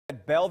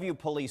Bellevue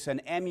Police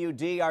and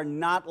MUD are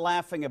not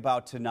laughing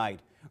about tonight.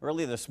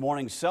 Early this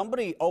morning,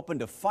 somebody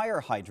opened a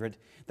fire hydrant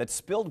that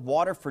spilled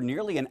water for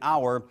nearly an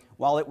hour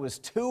while it was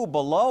 2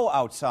 below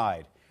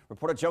outside.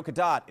 Reporter Joe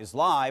Cadot is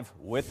live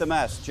with the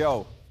mess.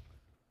 Joe.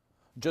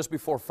 Just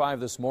before 5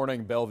 this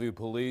morning, Bellevue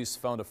Police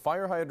found a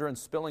fire hydrant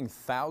spilling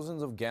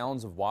thousands of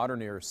gallons of water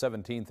near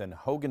 17th and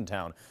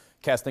Hogantown,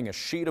 casting a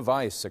sheet of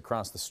ice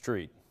across the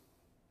street.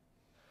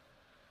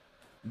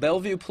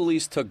 Bellevue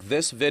Police took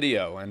this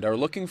video and are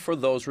looking for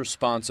those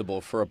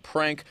responsible for a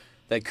prank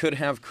that could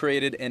have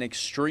created an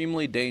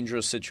extremely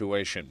dangerous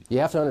situation. You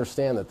have to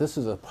understand that this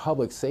is a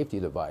public safety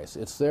device.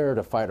 It's there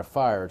to fight a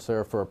fire. It's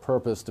there for a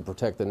purpose to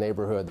protect the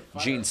neighborhood.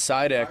 Gene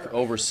Sidek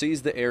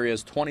oversees the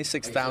area's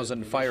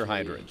 26,000 fire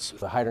hydrants.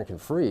 The hydrant can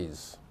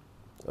freeze.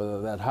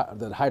 That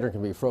hydrant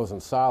can be frozen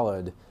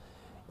solid.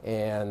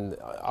 And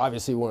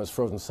obviously when it's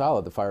frozen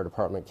solid, the fire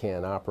department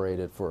can't operate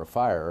it for a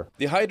fire.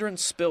 The hydrant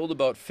spilled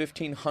about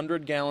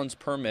 1,500 gallons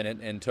per minute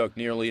and took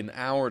nearly an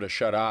hour to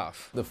shut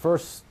off. The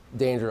first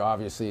danger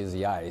obviously is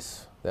the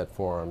ice that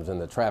forms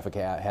and the traffic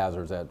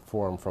hazards that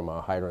form from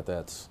a hydrant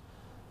that's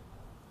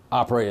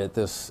operated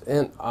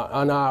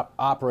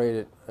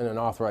unoperated in an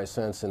authorized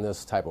sense in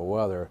this type of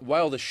weather.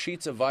 While the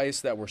sheets of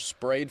ice that were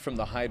sprayed from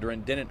the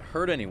hydrant didn't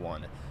hurt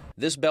anyone,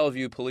 this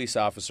Bellevue police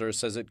officer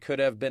says it could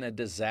have been a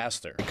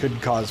disaster. It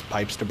could cause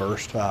pipes to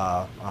burst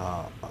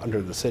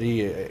under the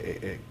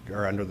city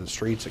or under the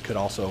streets. It could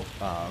also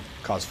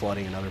cause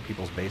flooding in other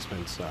people's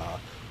basements.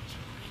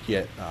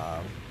 Yet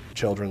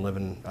children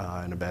living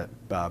in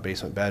a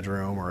basement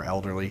bedroom or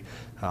elderly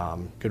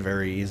could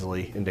very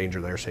easily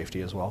endanger their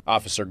safety as well.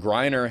 Officer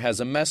Greiner has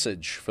a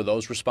message for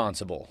those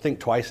responsible. Think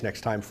twice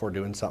next time before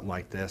doing something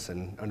like this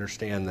and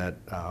understand that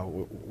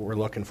we're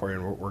looking for you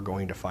and we're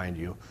going to find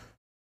you.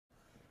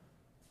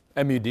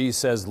 MUD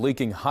says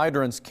leaking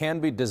hydrants can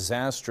be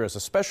disastrous,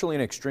 especially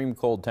in extreme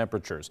cold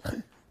temperatures.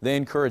 They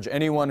encourage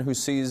anyone who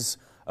sees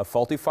a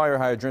faulty fire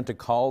hydrant to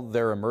call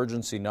their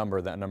emergency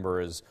number. That number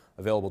is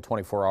available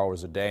 24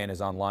 hours a day and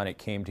is online at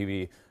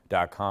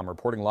KMTV.com.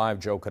 Reporting live,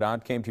 Joe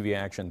Cadot, KMTV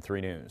Action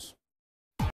 3 News.